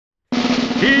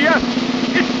Yes,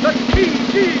 it's the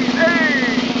TDA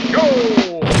Show!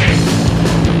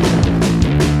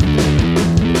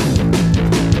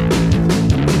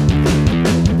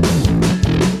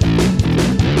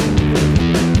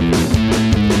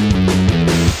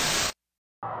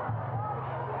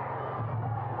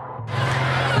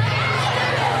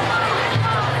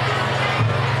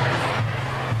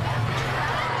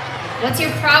 What's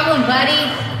your problem,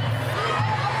 buddy?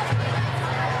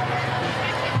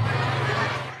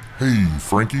 Hey,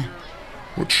 Frankie.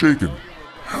 What's shaking?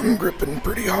 I'm gripping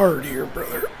pretty hard here,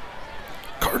 brother.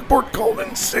 Cardboard called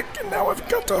in sick, and now I've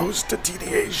got to host a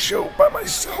TDA show by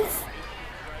myself.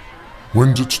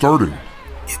 When's it starting?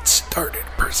 It started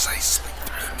precisely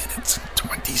 3 minutes and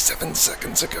 27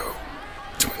 seconds ago.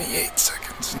 28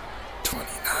 seconds,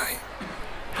 29.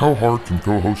 How hard can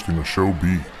co-hosting a show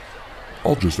be?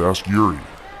 I'll just ask Yuri.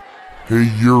 Hey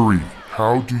Yuri,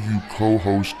 how do you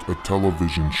co-host a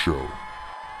television show?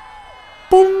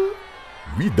 Boom!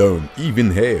 We don't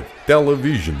even have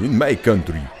television in my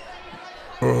country.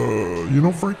 You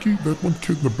know, Frankie, that one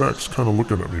kid in the back's kind of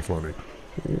looking at me funny.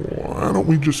 Why don't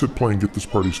we just hit play and get this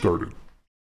party started?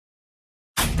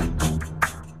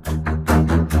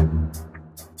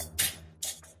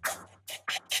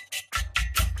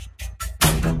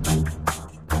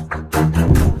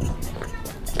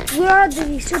 Where are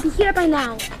they? Should be here by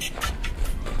now.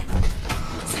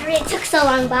 Sorry it took so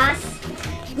long, boss.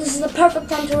 This is the perfect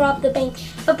time to rob the bank.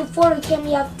 But before we can,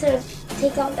 we have to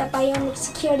take out that bionic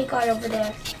security guard over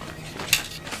there.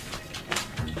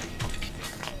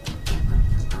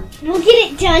 We'll get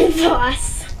it done,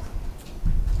 boss.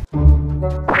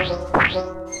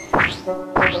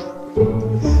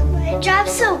 My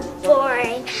job's so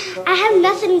boring. I have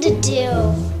nothing to do.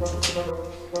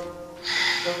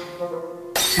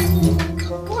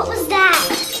 What was that?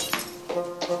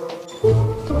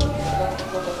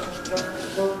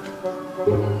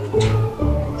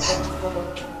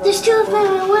 There's two of them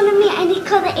and one of me. I need to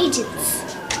call the agents.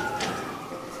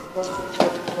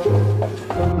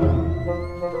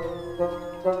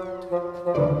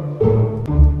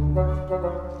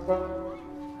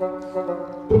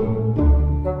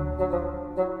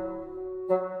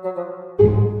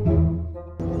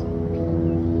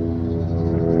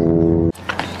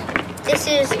 This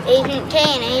is Agent K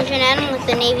and Agent N with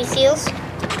the Navy SEALs.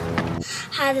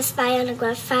 Hi, the spy on the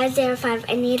glove 505.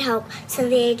 I need help. Some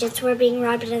of the agents were being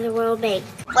robbed at the World Bank.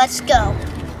 Let's go.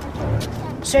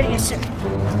 Sir, yes, sir.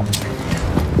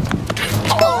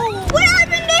 Oh, what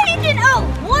happened to Agent O?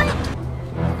 What?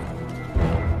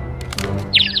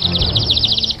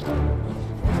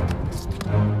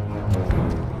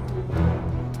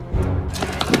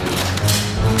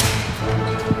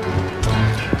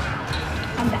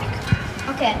 I'm back.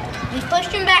 Okay, we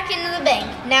pushed him back into the bank.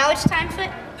 Now it's time to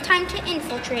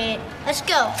infiltrate it. Let's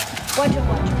go. Watch it.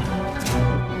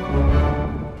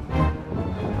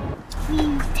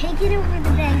 We've taken over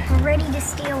the bank. We're ready to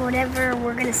steal whatever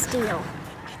we're gonna steal.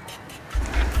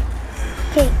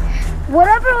 Okay,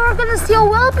 whatever we're gonna steal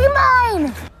will be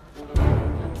mine!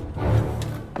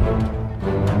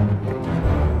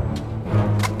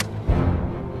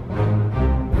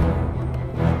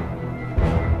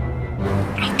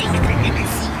 I think they're gonna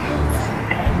see us.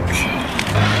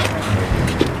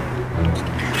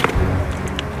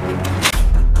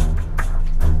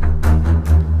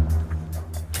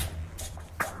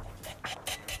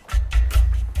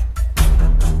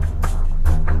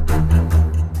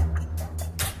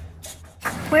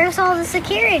 Where's all the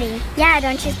security? Yeah,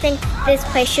 don't you think this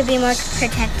place should be more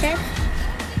protected?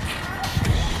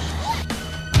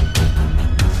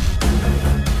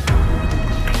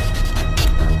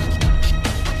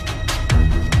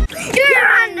 You're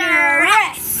under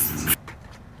arrest!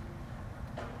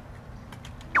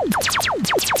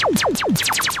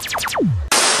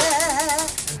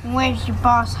 Where's your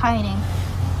boss hiding?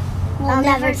 I'll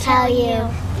never tell you.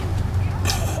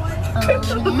 Oh,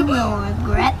 you will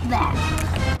regret that.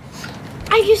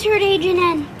 I just heard Agent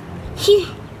N. He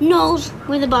knows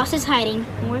where the boss is hiding.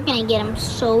 We're gonna get him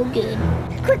so good.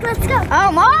 Quick, let's go.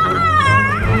 Oh, my!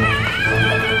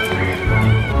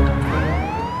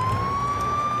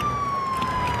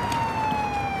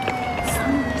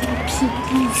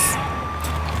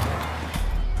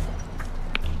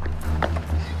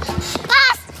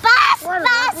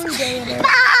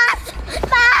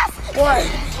 Boss! What?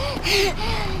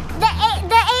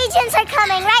 The agents are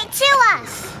coming right to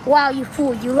us. Wow, you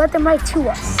fool. You let them right to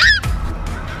us.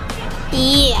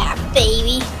 Yeah,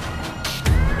 baby.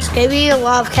 There's gonna be a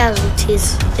lot of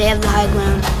casualties. They have the high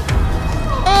ground.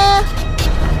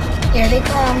 Here they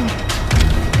come.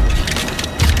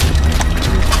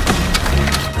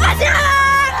 Watch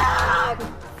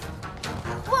out!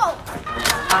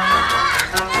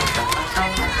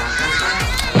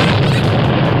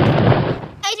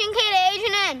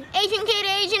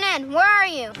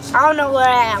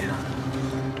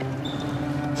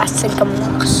 think I'm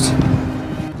lost.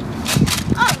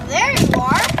 Oh, there you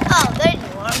are. Oh, there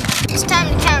you are. It's time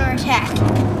to counterattack.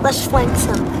 Let's flank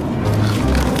some.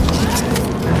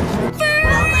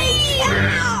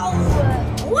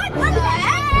 What the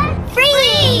heck?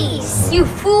 Freeze! You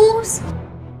fools!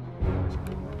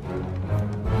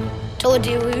 Told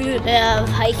you we would have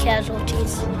high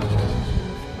casualties.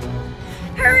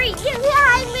 Hurry, get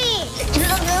behind me!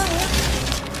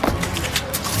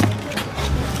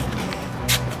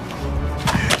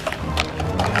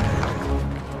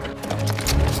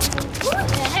 What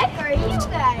the heck are you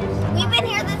guys? We've been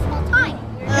here this whole time.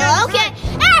 Okay,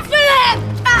 after them!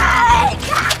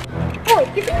 Boy,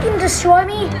 you think you can destroy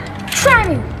me? Try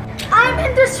me! I'm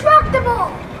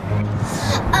indestructible!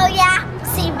 Oh yeah,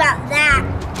 see about that.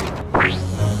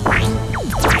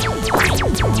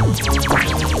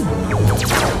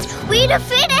 We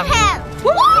defeated him!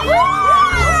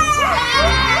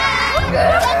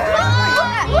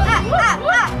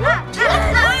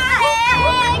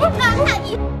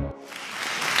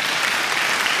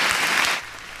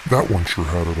 That one sure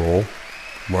had it all.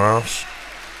 Laughs,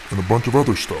 and a bunch of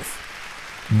other stuff.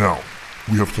 Now,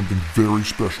 we have something very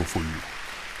special for you.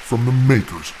 From the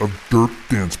makers of Derp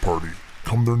Dance Party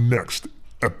come their next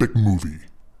epic movie.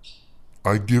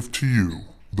 I give to you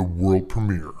the world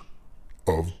premiere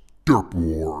of Derp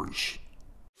Wars.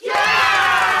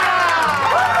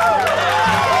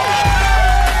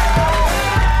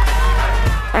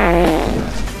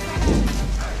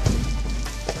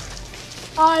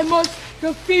 I must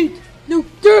defeat the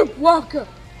Derp Walker.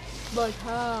 But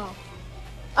how?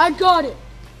 I got it.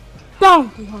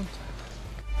 Bounty Hunter.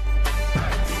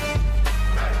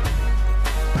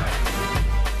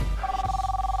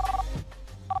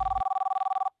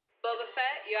 Boba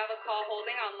Fett, you have a call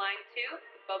holding on line 2.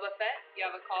 Boba Fett, you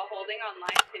have a call holding on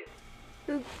line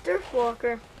 2. Derp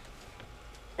Walker.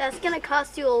 That's gonna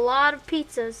cost you a lot of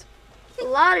pizzas. A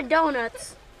lot of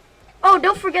donuts. Oh,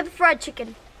 don't forget the fried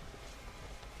chicken.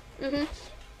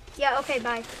 Yeah, okay,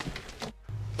 bye.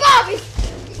 Bobby!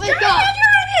 Wait, go!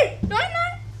 No,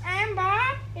 I'm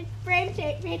Bob. It's French.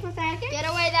 Faithful second. Get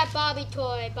away that Bobby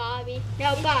toy, Bobby.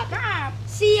 No, Bob.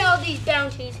 See all these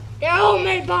bounties? They're all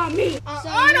made by me. Oh,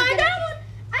 no, that one.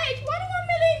 I ate 21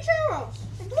 million churros.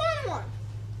 21.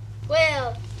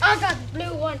 Well, I got the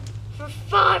blue one for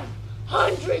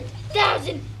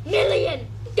 500,000 million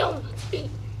donuts.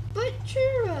 But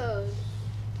churros.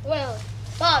 Well,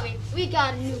 Bobby, we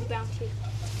got a new bounty.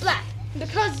 Black.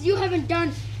 Because you haven't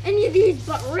done any of these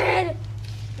but red,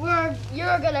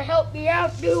 you're gonna help me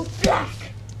out do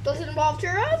black. Does it involve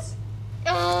churros?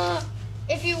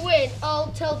 If you win,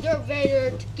 I'll tell Darth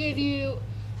Vader to give you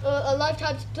a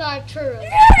lifetime supply of churros.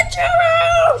 Yeah,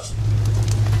 churros!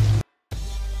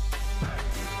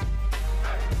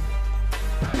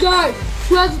 Guys,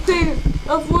 that's the thing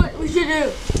of what we should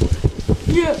do.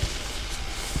 Yeah.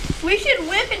 We should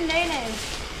whip and nae-nae.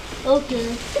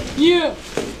 Okay. Yeah.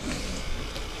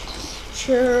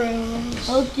 Churros.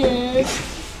 Okay.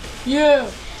 Yeah.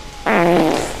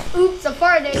 Oops, I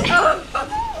farted. Oh.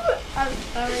 I'm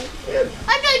sorry.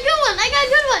 I got a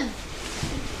good one.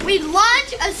 We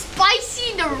launch a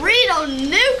spicy Dorito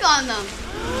nuke on them.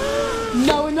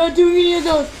 No, we're not doing any of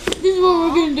those. This is what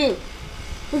we're gonna do.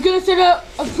 We're gonna set up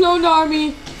a clone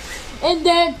army, and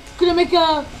then gonna make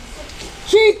a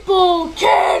cheese ball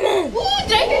cannon. Ooh,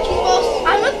 take your cheese balls.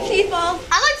 I love cheese balls.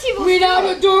 I like cheese balls. Made out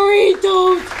of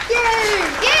Doritos. Yay!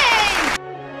 Yay!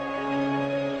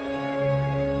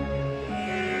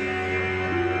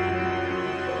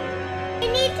 We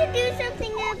need to do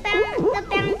something about the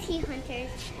bounty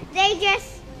hunters. They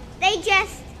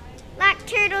just like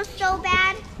turtles so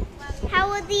bad. How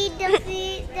will they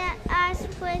defeat us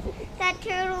with that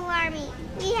turtle army?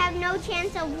 We have no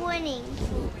chance of winning.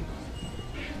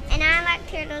 And I like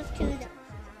turtles too, though.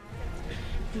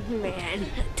 Man,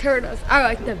 turtles are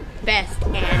like the best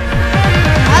animals. I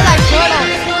like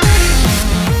turtles.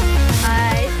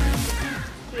 I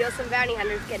feel some bounty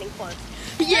hunters getting close.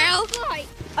 Yeah.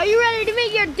 Are you ready to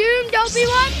meet your doom, dopey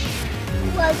one?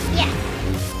 Well, yes.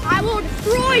 I will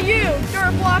destroy you,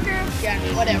 Derp Walker. Yeah,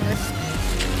 whatever.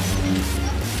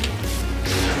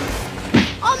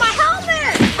 Oh, my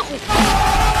helmet!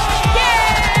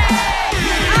 Yeah!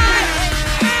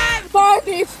 Fire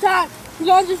this time.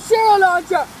 Launch a zero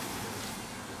launcher.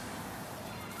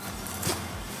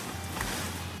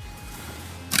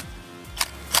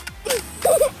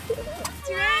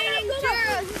 Raining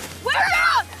churros. We're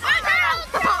out!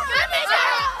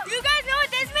 You guys know what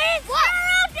this means? What?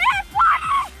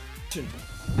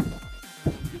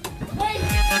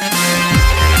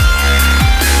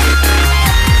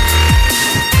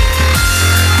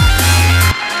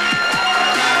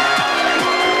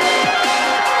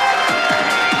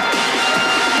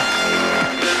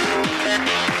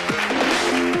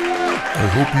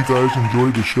 you guys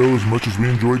enjoyed the show as much as we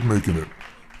enjoyed making it.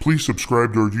 Please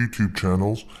subscribe to our YouTube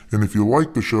channels, and if you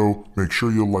like the show, make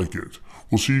sure you like it.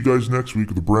 We'll see you guys next week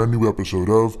with a brand new episode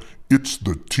of It's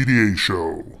the TDA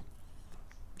Show.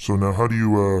 So now how are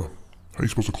you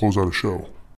supposed to close out a show?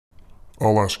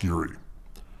 I'll ask Yuri.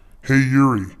 Hey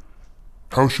Yuri,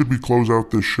 how should we close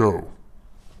out this show?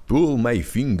 Pull my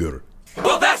finger.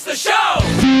 Well, that's the show!